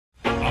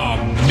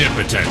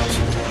omnipotent.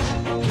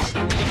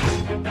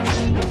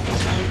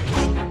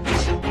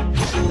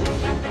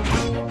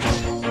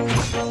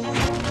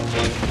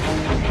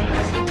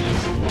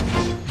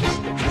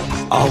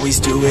 Always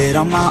do it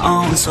on my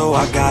own, so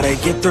I gotta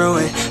get through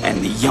it.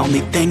 And the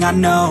only thing I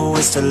know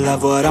is to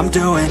love what I'm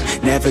doing.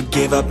 Never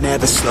give up,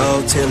 never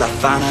slow, till I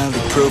finally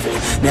prove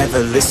it. Never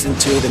listen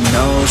to the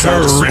no's,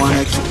 I just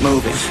wanna keep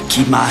moving.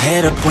 Keep my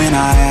head up when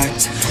I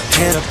act,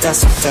 head up,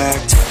 that's a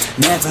fact.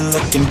 Never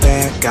looking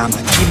back, I'ma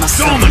keep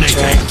myself on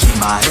track. Keep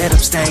my head up,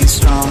 staying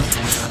strong,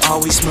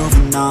 always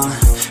moving on.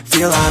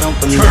 Feel I don't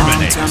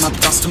belong, tell my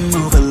thoughts to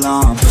move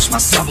along. Push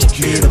myself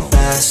to be the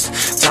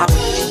best. Top.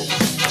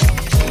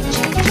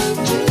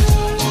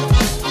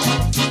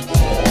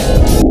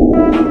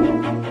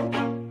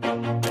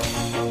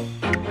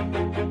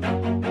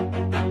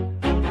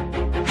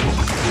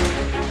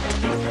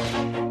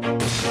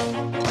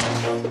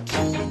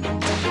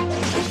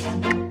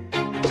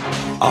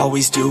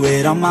 Always do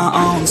it on my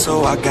own,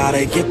 so I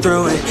gotta get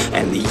through it.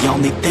 And the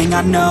only thing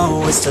I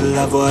know is to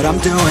love what I'm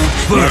doing.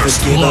 Never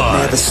give up,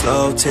 never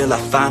slow, till I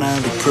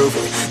finally prove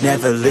it.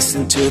 Never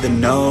listen to the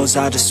no's,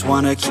 I just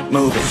wanna keep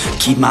moving.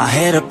 Keep my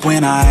head up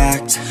when I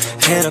act,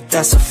 head up,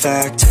 that's a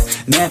fact.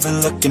 Never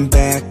looking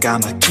back,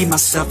 I'ma keep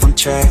myself on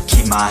track.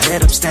 Keep my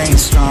head up, staying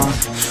strong,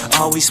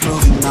 always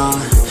moving on.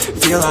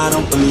 Feel I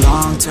don't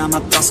belong, tell my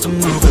thoughts to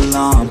move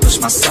along. Push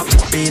myself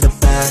to be the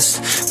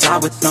best, die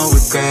with no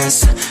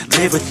regrets.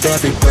 Live with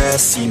every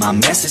breath, see my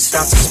message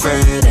start to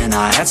spread. And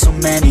I had so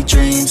many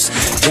dreams,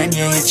 then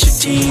you hit your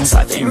teens.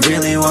 Life ain't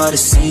really what it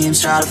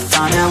seems, try to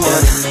find out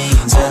what it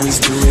means. Always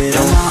do it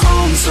on my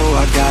own, so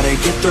I gotta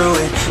get through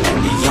it. And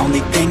the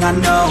only thing I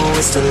know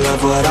is to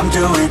love what I'm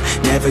doing.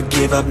 Never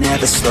give up,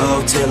 never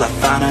slow, till I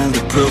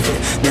finally prove it.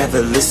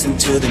 Never listen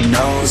to the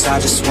no's, I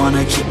just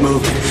wanna keep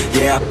moving.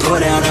 Yeah, I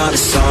put out all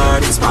this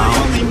art, it's my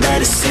only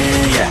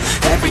medicine. Yeah,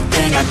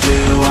 everything I do,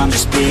 I'm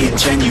just being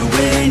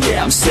genuine.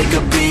 Yeah, I'm sick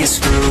of being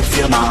screwed,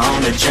 feel my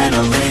own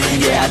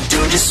adrenaline. Yeah, I do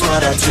just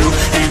what I do,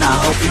 and I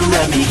hope you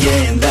let me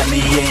in,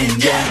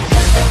 yeah.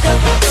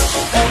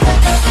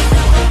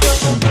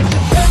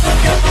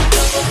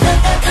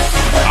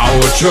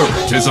 Our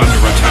turret is under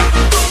attack.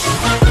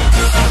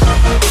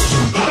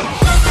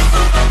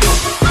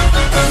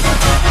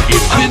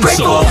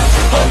 Invincible.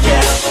 Oh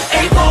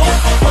yeah, able.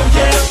 Oh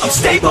yeah, I'm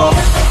stable.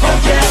 Oh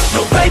yeah,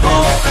 no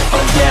label.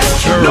 Oh yeah,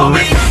 you know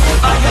me.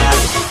 I have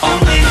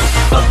only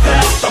a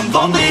path. I'm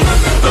lonely,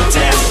 but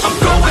damn, I'm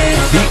going.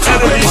 The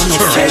enemy's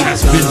turret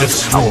has been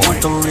destroyed. I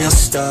want the real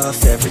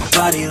stuff,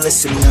 everybody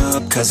listen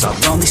up. Cause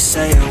I'll only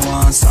say it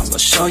once, I'm gonna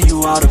show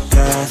you all the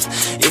path.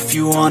 If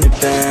you want it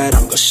bad,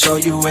 I'm gonna show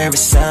you where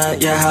it's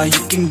at. Yeah, how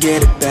you can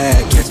get it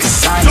back. Yeah,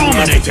 cause I ain't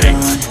never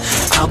done,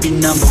 I'll be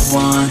number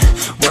one.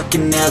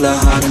 Working hella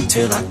hard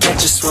until I get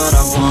just what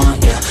I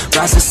want. Yeah,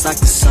 rises like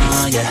the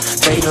sun, yeah,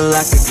 fatal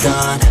like a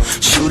gun.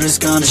 Shooter's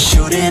gonna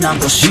shoot and I'm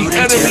gonna shoot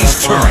it. The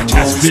enemy's turret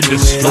has been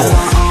destroyed.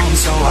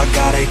 So I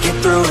gotta get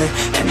through it.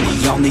 And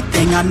the only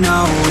thing I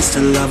know is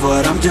to love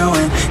what I'm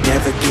doing.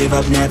 Never give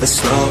up, never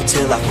slow,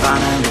 till I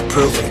finally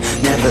prove it.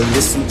 Never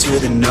listen to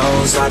the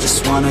no's, I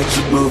just wanna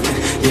keep moving.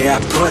 Yeah, I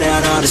put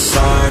out all this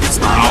art, it's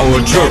my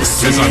Our turret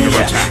is under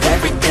attack.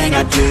 Everything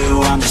I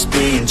do, I'm just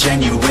being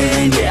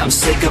genuine. Yeah, I'm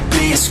sick of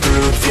being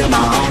screwed, feel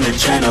my own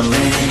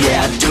adrenaline.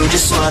 Yeah, I do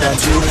just what I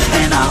do,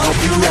 and I hope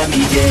you let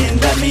me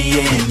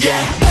in,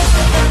 yeah.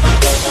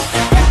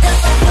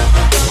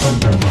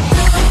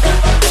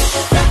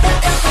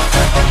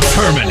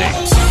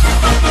 Terminate.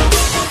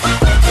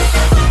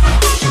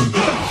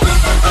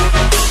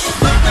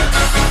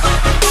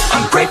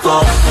 I'm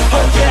grateful,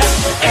 oh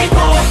yeah,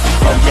 able,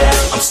 oh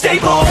yeah, I'm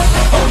stable,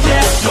 oh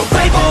yeah, no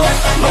label,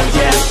 oh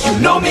yeah, you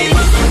know me.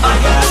 I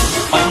have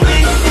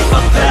only a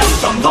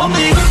path, I'm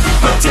lonely,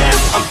 but damn,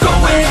 I'm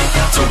going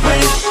to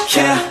win,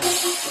 yeah.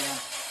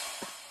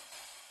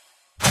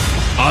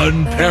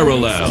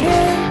 Unparalleled.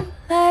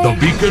 The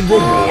beacon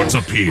rewards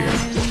appear.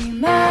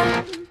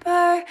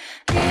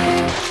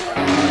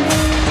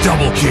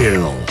 Double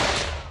kill.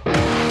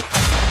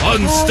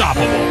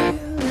 Unstoppable.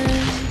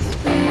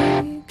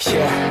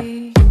 Yeah.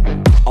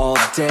 All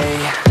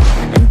day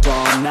and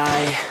all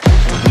night,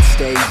 we'd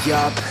stay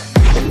up,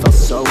 it felt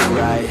so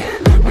right.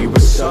 We were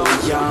so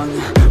young,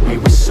 we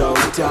were so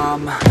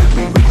dumb.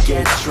 We would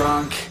get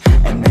drunk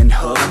and then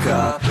hook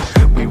up.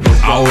 We were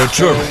Our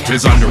turret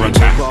is under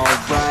attack. We were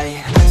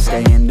alright,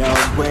 staying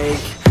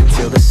awake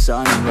till the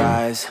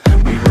sunrise.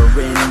 We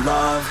were in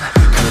love,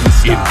 couldn't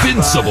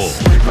stop Invincible.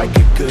 us, like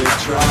a good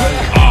drug.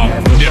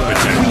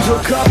 Omnipotent.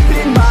 Hook up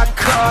in my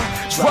car,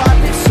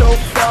 driving so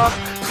far,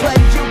 play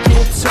your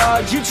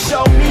guitar, you'd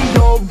show me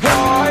your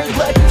art.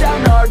 Let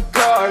down our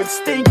guards,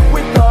 think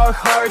with our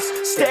hearts,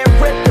 stare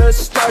at the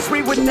stars,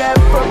 we were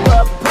never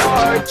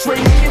apart.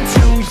 Drinking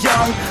too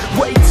young,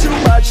 way too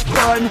much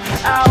fun,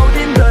 out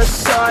in the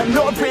sun,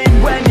 or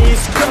in when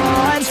he's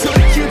gone. Took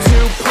you to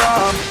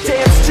prom,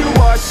 dance to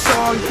our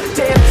song,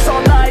 dance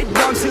all night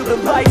long till the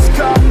lights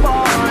come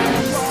on.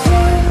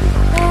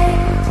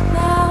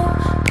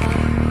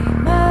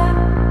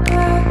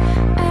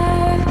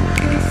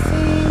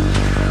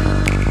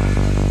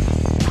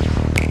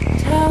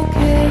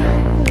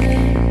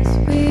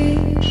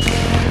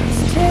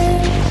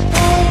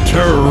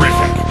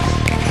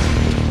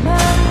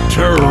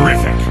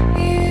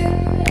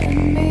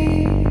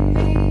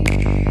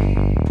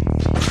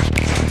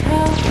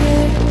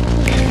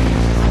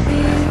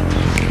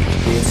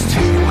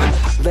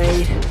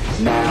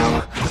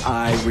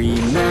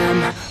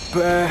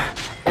 remember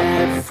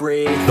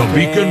everything. The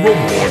beacon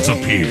rewards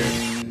appear.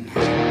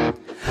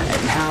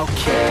 And how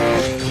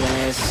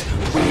careless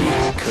we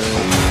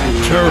could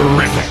be.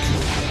 Terrific.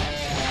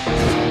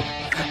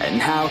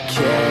 And how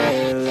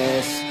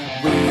careless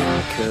we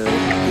could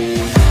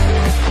be.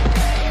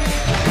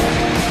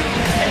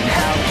 And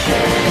how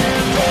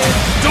careless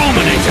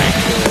Dominating.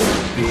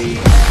 we could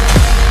be.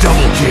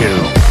 Double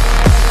kill.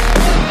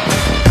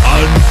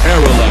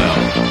 Unparalleled.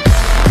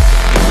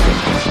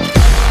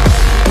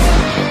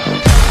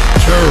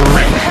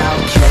 Terrific. How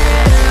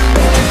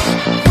careless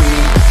we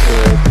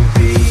could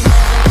be.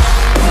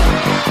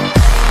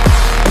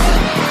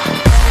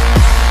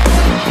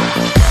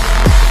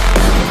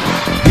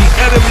 The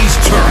enemy's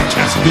turret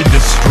has been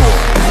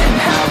destroyed. And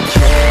how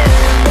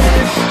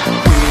careless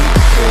we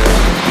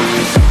could be.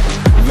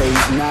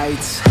 Late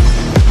nights,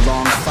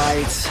 long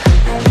fights,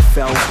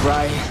 felt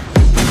right.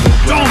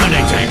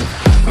 Dominating.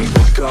 We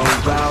would go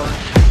out,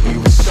 we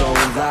were so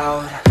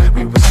loud,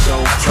 we were so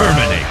proud.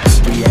 Terminate.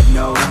 We had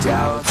no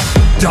doubts.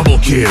 Double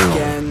kill.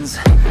 Weekends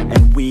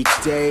and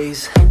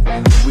weekdays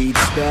we'd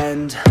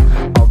spend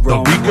our The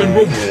own beacon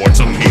way. rewards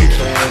appear.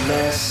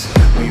 Careless,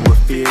 we were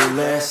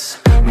fearless,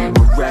 we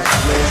were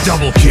reckless.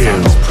 Double kill.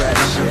 Time was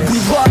precious. We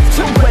love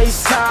to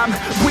waste time,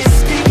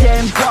 whiskey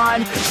and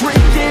wine,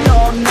 drinking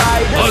all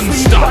night,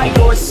 asleep by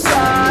Unstoppable. your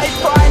side.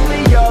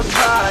 Finally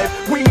alive,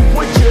 we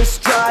would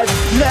just drive,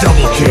 never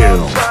Double kill.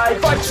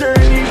 arrive. Our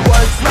journey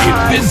was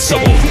live,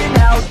 Invincible. staying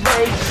out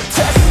late,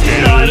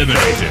 testing our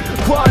Eliminated.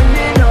 fate,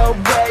 running